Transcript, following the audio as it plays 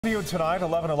You tonight,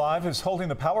 11 Alive is holding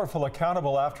the powerful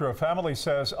accountable after a family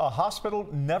says a hospital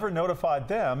never notified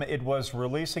them it was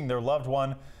releasing their loved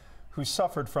one who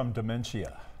suffered from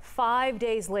dementia. 5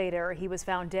 days later, he was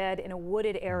found dead in a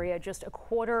wooded area just a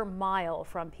quarter-mile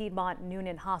from Piedmont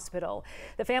Hospital.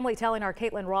 The family telling our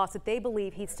Caitlin Ross that they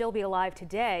believe he'd still be alive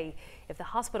today if the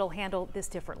hospital handled this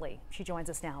differently. She joins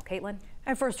us now. Caitlin?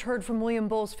 I first heard from William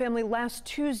Bull's family last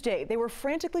Tuesday. They were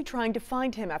frantically trying to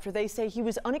find him after they say he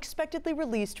was unexpectedly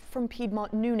released from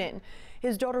Piedmont Noonan.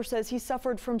 His daughter says he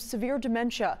suffered from severe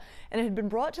dementia and had been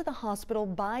brought to the hospital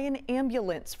by an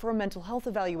ambulance for a mental health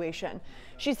evaluation.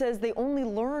 She says they only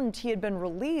learned he had been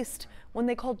released when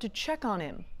they called to check on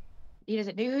him. He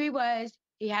doesn't know who he was.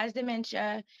 He has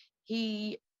dementia.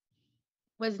 He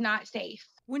was not safe.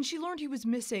 When she learned he was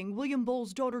missing, William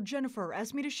Bull's daughter Jennifer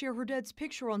asked me to share her dad's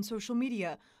picture on social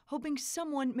media, hoping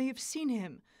someone may have seen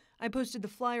him. I posted the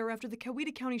flyer after the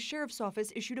Coweta County Sheriff's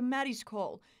Office issued a Maddie's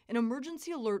Call, an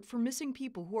emergency alert for missing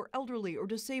people who are elderly or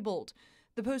disabled.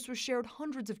 The post was shared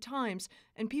hundreds of times,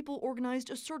 and people organized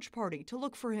a search party to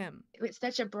look for him. It's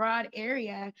such a broad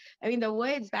area. I mean, the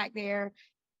woods back there,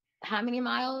 how many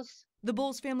miles? The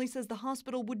Bulls family says the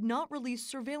hospital would not release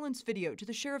surveillance video to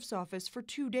the sheriff's office for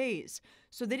 2 days,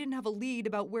 so they didn't have a lead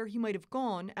about where he might have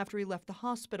gone after he left the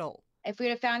hospital. If we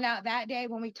would have found out that day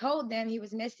when we told them he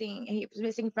was missing and he was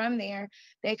missing from there,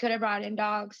 they could have brought in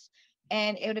dogs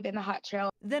and it would have been the hot trail.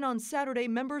 Then on Saturday,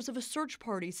 members of a search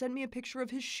party sent me a picture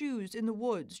of his shoes in the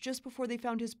woods just before they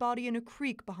found his body in a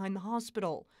creek behind the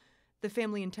hospital. The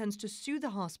family intends to sue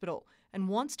the hospital and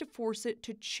wants to force it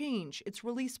to change its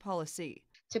release policy.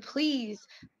 To please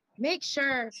make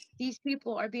sure these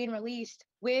people are being released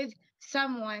with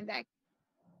someone that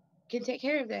can take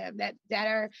care of them,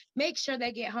 make sure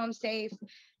they get home safe,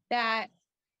 that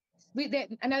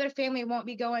another family won't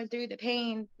be going through the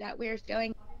pain that we're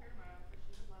feeling.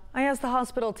 I asked the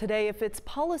hospital today if its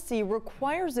policy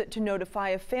requires it to notify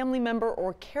a family member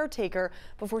or caretaker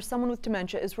before someone with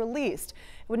dementia is released.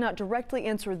 It would not directly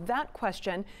answer that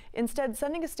question, instead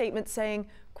sending a statement saying,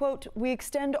 quote, "We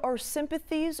extend our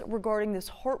sympathies regarding this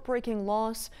heartbreaking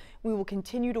loss. We will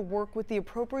continue to work with the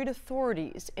appropriate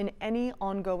authorities in any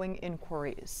ongoing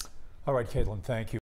inquiries." All right, Caitlin, thank you.